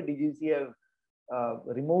DGCA. DGCA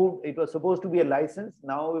removed. It was supposed to be a license.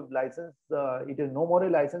 Now, if license, it is no more a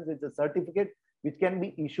license. It's a certificate which can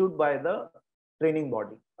be issued by the training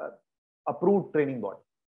body, approved training body.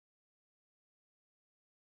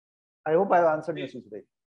 I hope I've answered Mr. Suresh.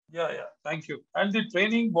 Yeah, yeah. Thank you. And the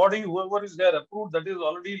training body, whoever is there approved, that is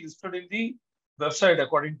already listed in the website,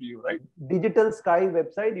 according to you, right? Digital Sky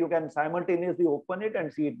website. You can simultaneously open it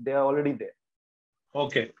and see it. They are already there.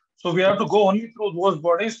 Okay. So we have to go only through those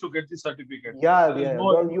bodies to get the certificate. Yeah, yeah.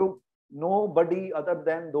 Well, nobody other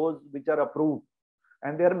than those which are approved,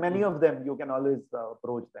 and there are many of them. You can always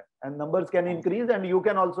approach them, and numbers can increase. And you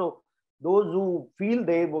can also, those who feel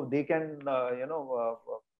they can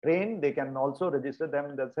train, they can also register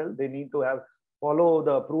them themselves. They need to follow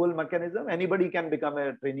the approval mechanism. Anybody can become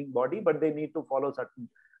a training body, but they need to follow certain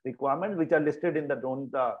requirements which are listed in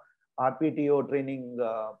the RPTO training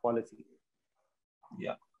policy.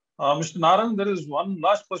 Yeah. Mr. Narang, there is one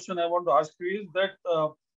last question I want to ask you is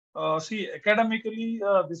that, see, academically,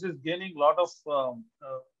 this is gaining a lot of,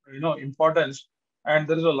 importance, and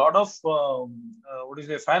there is a lot of,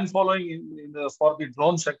 fan following for the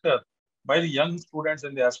drone sector by the young students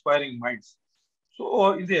and the aspiring minds.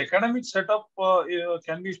 So, in the academic setup,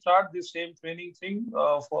 can we start the same training thing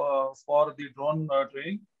for the drone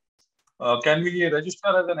training? Can we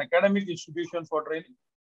register as an academic institution for training?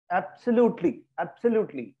 Absolutely,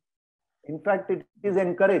 absolutely. In fact, it is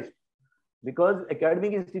encouraged, because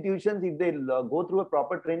academic institutions, if they go through a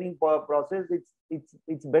proper training process,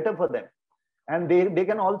 it's better for them. And they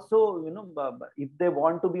can also, if they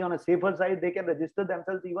want to be on a safer side, they can register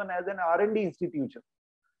themselves even as an R&D institution,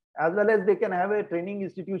 as well as they can have a training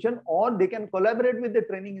institution, or they can collaborate with the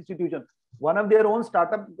training institution, one of their own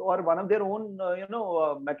startup or one of their own,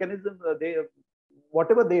 mechanism,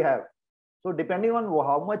 whatever they have. So depending on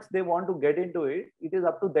how much they want to get into it, it is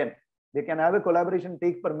up to them. They can have a collaboration,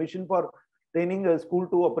 take permission for training a school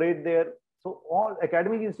to operate there. So all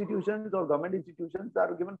academic institutions or government institutions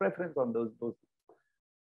are given preference on those.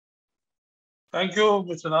 Thank you,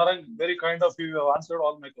 Mr. Narang. Very kind of you. You have answered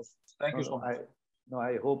all my questions. Thank you so much.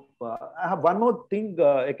 I hope I have one more thing.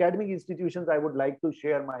 Academic institutions, I would like to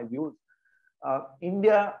share my views.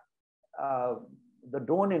 India, the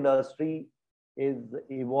drone industry is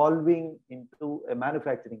evolving into a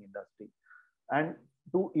manufacturing industry, and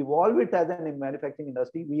to evolve it as a manufacturing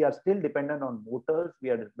industry, we are still dependent on motors. We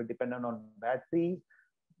are dependent on batteries,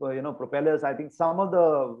 propellers. I think some of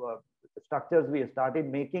the structures we have started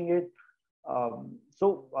making it.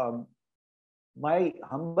 My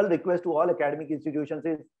humble request to all academic institutions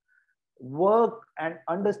is work and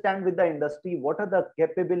understand with the industry what are the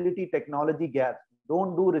capability technology gaps.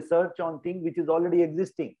 Don't do research on things which is already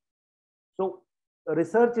existing. So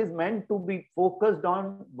research is meant to be focused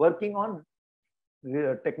on working on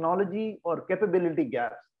technology or capability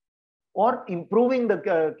gaps, or improving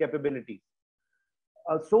the capabilities,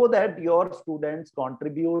 so that your students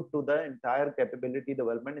contribute to the entire capability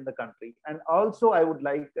development in the country. And also, I would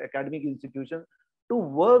like academic institutions to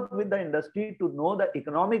work with the industry to know the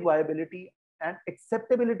economic viability and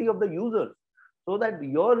acceptability of the users, so that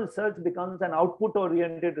your research becomes an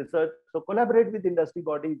output-oriented research. So collaborate with industry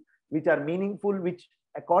bodies which are meaningful, which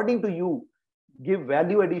according to you give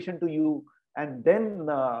value addition to you, and then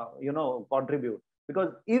contribute.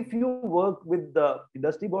 Because if you work with the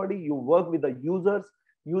industry body, you work with the users.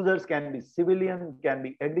 Users can be civilian, can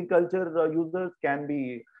be agriculture users, can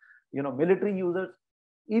be military users.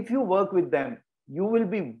 If you work with them, you will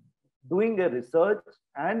be doing a research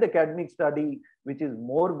and academic study which is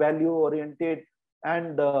more value oriented,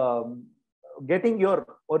 and getting your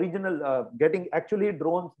original, getting actually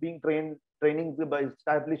drones being training by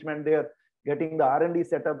establishment there, getting the R&D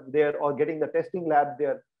setup there, or getting the testing lab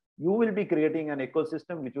there. You will be creating an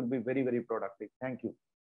ecosystem which will be very, very productive. Thank you.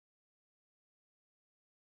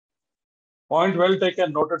 Point well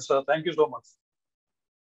taken, noted, sir. Thank you so much.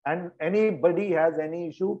 And anybody has any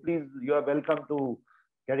issue, please, you are welcome to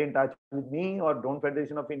get in touch with me or Drone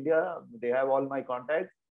Federation of India. They have all my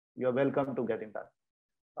contacts. You are welcome to get in touch.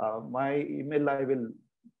 My email, I will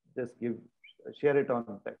just share it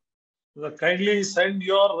on text. Kindly send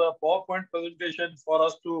your PowerPoint presentation for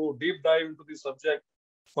us to deep dive into the subject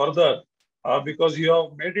further, because you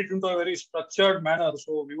have made it into a very structured manner.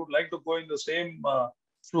 So we would like to go in the same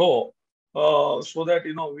flow, so that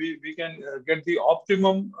we can get the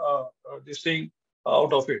optimum this thing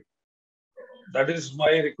out of it. That is my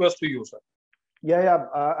request to you, sir. Yeah.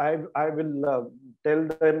 I will tell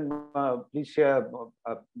them, please share,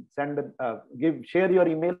 share your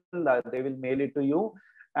email. They will mail it to you.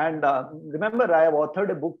 And remember, I have authored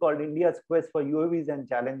a book called India's Quest for UAVs and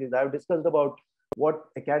Challenges. I have discussed about what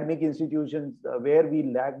academic institutions, where we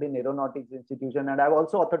lagged in aeronautics institution. And I've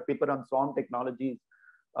also authored paper on swarm technologies,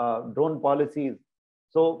 drone policies.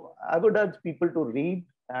 So I would urge people to read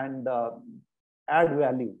and add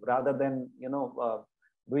value rather than,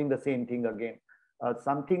 doing the same thing again.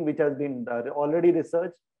 Something which has been already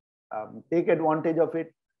researched, take advantage of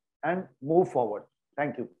it and move forward.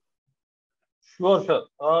 Thank you. Sure, sure.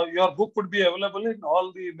 Your book would be available in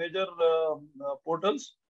all the major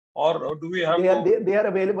portals, or do we have they are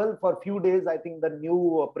available for a few days. I think the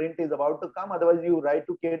new print is about to come. Otherwise, you write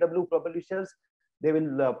to KW Publishers, they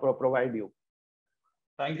will provide you.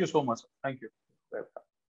 Thank you so much. Thank you. Welcome.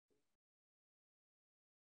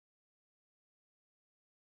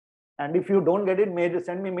 And if you don't get it,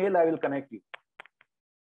 send me mail, I will connect you.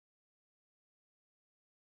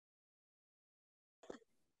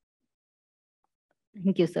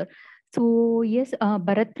 Thank you, sir. So yes,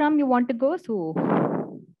 Bharatram, you want to go? So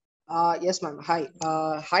yes, ma'am. Hi.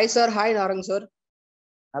 Hi, sir. Hi, Narang, sir.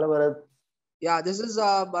 Hello, Bharat. Yeah, this is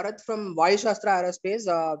Bharat from Vayu Shastra Aerospace.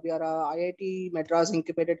 We are a IIT Madras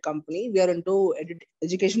incubated company. We are into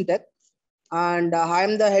education tech. And I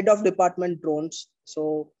am the head of department drones.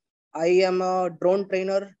 So I am a drone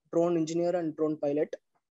trainer, drone engineer, and drone pilot.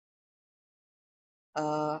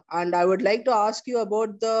 And I would like to ask you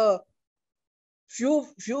about the few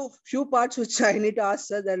parts which I need to ask,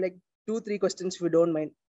 sir. There are like 2-3 questions, if you don't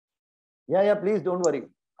mind. Yeah, please don't worry.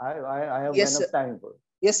 I have enough time for it.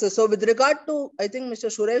 Yes, sir. So with regard to, I think Mr.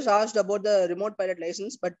 Suresh asked about the remote pilot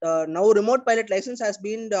license, but now remote pilot license has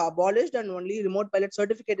been abolished and only remote pilot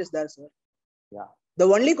certificate is there, sir. Yeah. The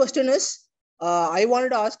only question is, I wanted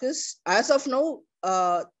to ask is, as of now,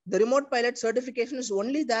 the remote pilot certification is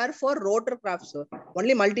only there for rotorcraft, sir,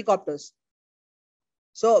 only multicopters.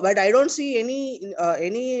 So, but I don't see any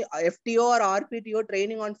FTO or RPTO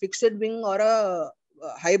training on fixed wing or a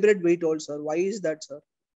hybrid VTOL, sir. Why is that, sir?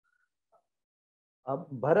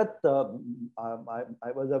 Bharat,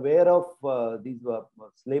 I was aware of these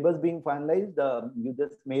syllabus being finalized. You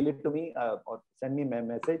just mail it to me or send me a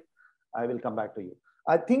message. I will come back to you.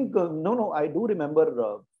 I think, no, I do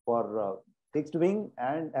remember for fixed wing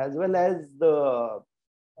and as well as the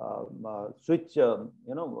switch, other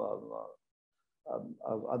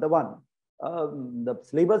one. The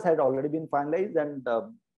syllabus had already been finalized and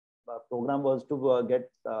program was to get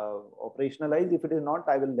operationalized. If it is not,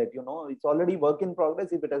 I will let you know. It's already work in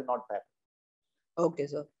progress if it has not happened. Okay,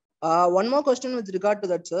 sir. One more question with regard to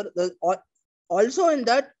that, sir. Also in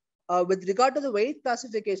that, with regard to the weight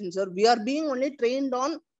classification, sir, we are being only trained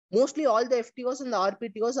on, mostly all the FTOs and the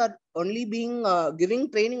RPTOs are only being giving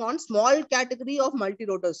training on small category of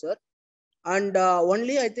multi-rotors, sir. And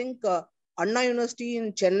only I think Anna University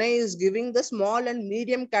in Chennai is giving the small and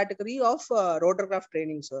medium category of rotorcraft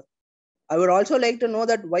training, sir. I would also like to know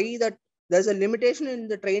that why that there's a limitation in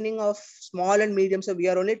the training of small and medium. So we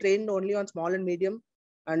are only trained only on small and medium,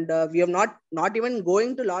 and we have not even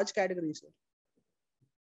going to large categories, sir.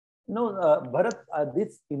 No, Bharat,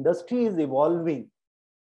 this industry is evolving.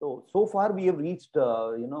 So far we have reached,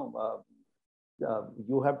 you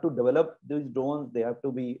have to develop these drones. They have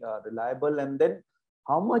to be reliable. And then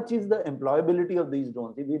how much is the employability of these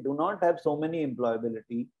drones? If we do not have so many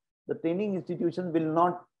employability, the training institutions will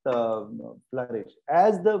not flourish.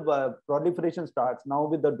 As the proliferation starts now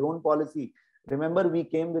with the drone policy, remember we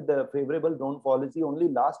came with the favorable drone policy only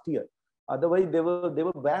last year. Otherwise, they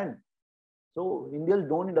were banned. So India's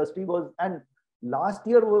drone industry was, and last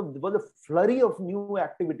year was a flurry of new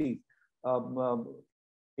activities.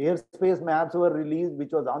 Airspace maps were released,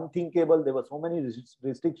 which was unthinkable. There were so many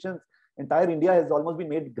restrictions. Entire India has almost been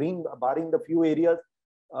made green, barring the few areas.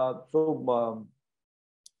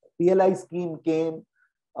 PLI scheme came,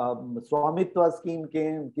 Swamitva scheme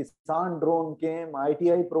came, Kisan drone came,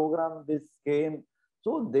 ITI program, this came.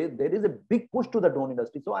 So there is a big push to the drone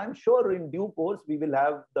industry. So I'm sure in due course, we will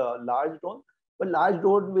have the large drone, but large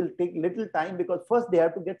drone will take little time because first they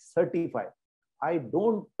have to get certified. I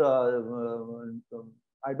don't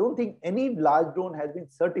think any large drone has been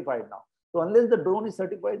certified now. So unless the drone is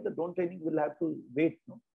certified, the drone training will have to wait.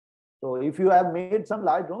 No? So if you have made some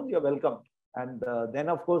large drones, you're welcome. And then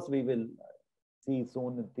of course we will see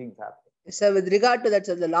soon things happen. Sir, with regard to that,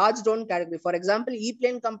 sir, the large drone category, for example,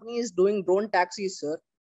 E-plane company is doing drone taxis, sir.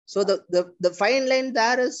 So the fine line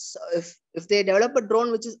there is if they develop a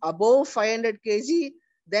drone which is above 500 kg,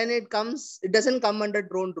 then it doesn't come under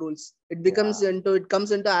drone rules. It comes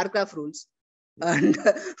into aircraft rules. And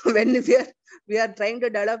when we are trying to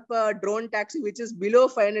develop a drone taxi which is below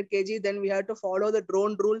 500 kg, then we have to follow the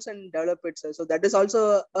drone rules and develop it, sir. So that is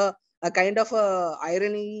also a kind of a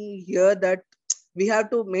irony here that we have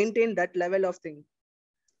to maintain that level of thing.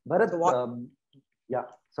 Bharat, Yeah,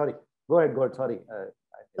 sorry. Go ahead, God. Sorry.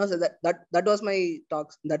 No, sir, that was my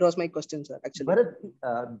talks. That was my question, sir, actually.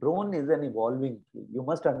 But drone is an evolving field. You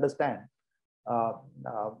must understand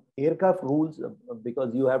aircraft rules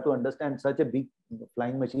because you have to understand such a big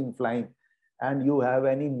flying machine flying, and you have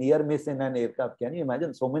any near miss in an aircraft. Can you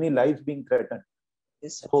imagine so many lives being threatened?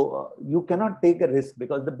 Yes, sir. So you cannot take a risk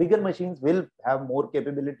because the bigger machines will have more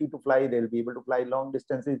capability to fly. They'll be able to fly long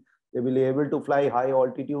distances. They will be able to fly high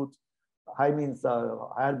altitudes. High means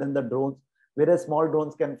higher than the drones. Whereas small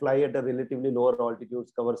drones can fly at a relatively lower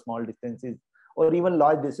altitudes, cover small distances, or even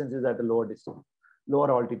large distances at a lower distance,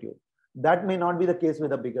 lower altitude. That may not be the case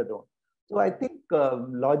with a bigger drone. So I think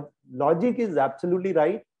logic is absolutely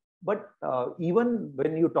right. But even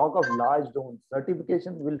when you talk of large drones,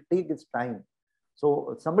 certification will take its time.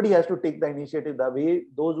 So somebody has to take the initiative. The way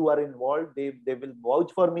those who are involved, they will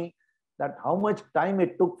vouch for me that how much time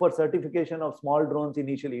it took for certification of small drones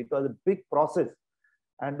initially. It was a big process.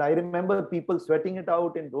 And I remember people sweating it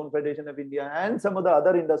out in Drone Federation of India and some of the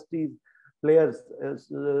other industries players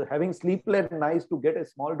having sleepless nights to get a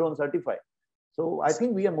small drone certified. So I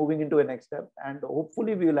think we are moving into a next step, and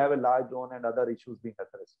hopefully we will have a large drone and other issues being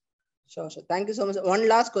addressed. Sure, sir. Thank you so much. One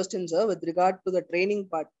last question, sir, with regard to the training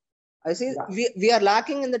part. I see we are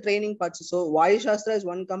lacking in the training part. So Vayu Shastra is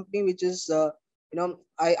one company which is, I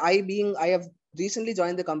have recently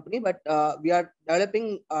joined the company, but we are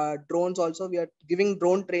developing drones also. We are giving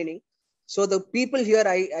drone training. So the people here,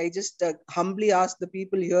 I just humbly ask the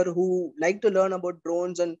people here who like to learn about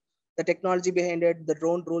drones and the technology behind it, the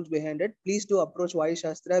drone rules behind it, please do approach Vayu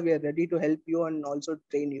Shastra. We are ready to help you and also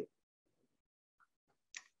train you.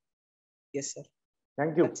 Yes, sir.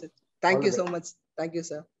 Thank you. That's it. Thank you so much. Thank you,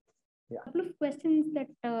 sir. A couple of questions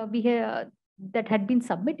that we have that had been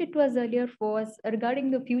submitted to us earlier was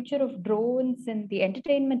regarding the future of drones in the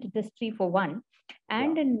entertainment industry for one,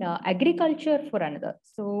 and in agriculture for another.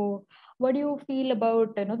 So, what do you feel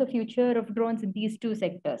about the future of drones in these two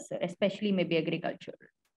sectors, especially maybe agriculture?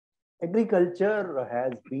 Agriculture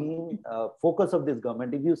has been a focus of this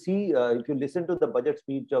government. If you see, if you listen to the budget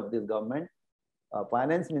speech of this government,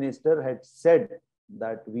 finance minister had said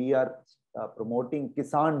that we are promoting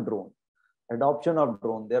Kisan drone, adoption of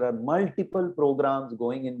drone. There are multiple programs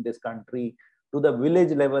going in this country to the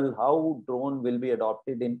village level, how drone will be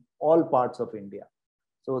adopted in all parts of India.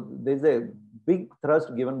 So there's a big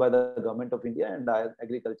thrust given by the government of India, and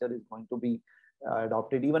agriculture is going to be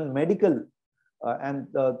adopted. Even medical and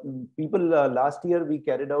people last year we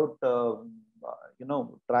carried out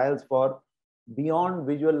trials for beyond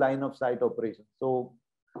visual line of sight operation. So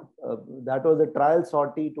that was a trial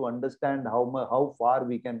sortie to understand how far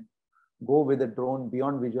we can go with a drone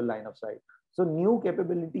beyond visual line of sight. So new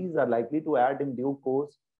capabilities are likely to add in due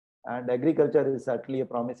course, and agriculture is certainly a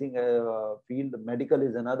promising field. Medical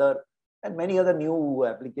is another, and many other new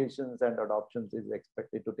applications and adoptions is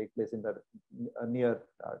expected to take place in the near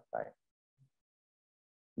time.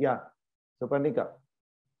 Yeah, Suparnika.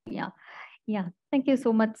 Yeah. Thank you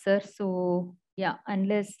so much, sir. So yeah,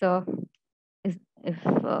 unless if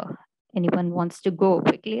anyone wants to go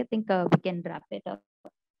quickly, I think we can wrap it up.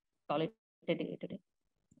 Call it a day today.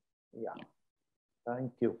 Yeah.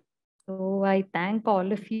 Thank you. So I thank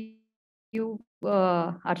all of you,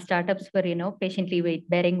 our startups for patiently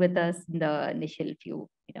bearing with us in the initial few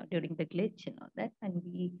during the glitch and all that, and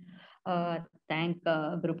we thank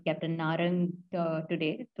Group Captain Narang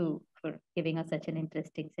today for giving us such an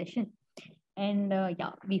interesting session. And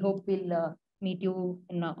we hope we'll meet you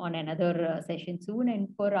on another session soon. And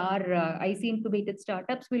for our IC incubated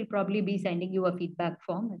startups, we'll probably be sending you a feedback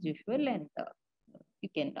form as usual, and you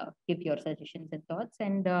can give your suggestions and thoughts.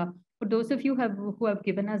 And for those of you who have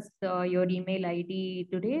given us your email ID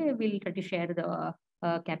today, we'll try to share the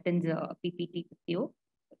captain's PPT with you.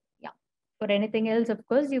 Yeah. For anything else, of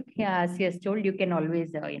course, as he has told, you can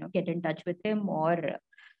always get in touch with him or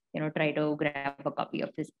try to grab a copy of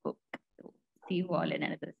his book. So see you all in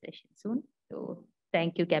another session soon. So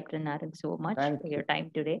thank you, Captain Narang, so much for your time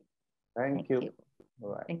today. Thank you.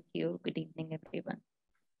 Thank you. Good evening, everyone.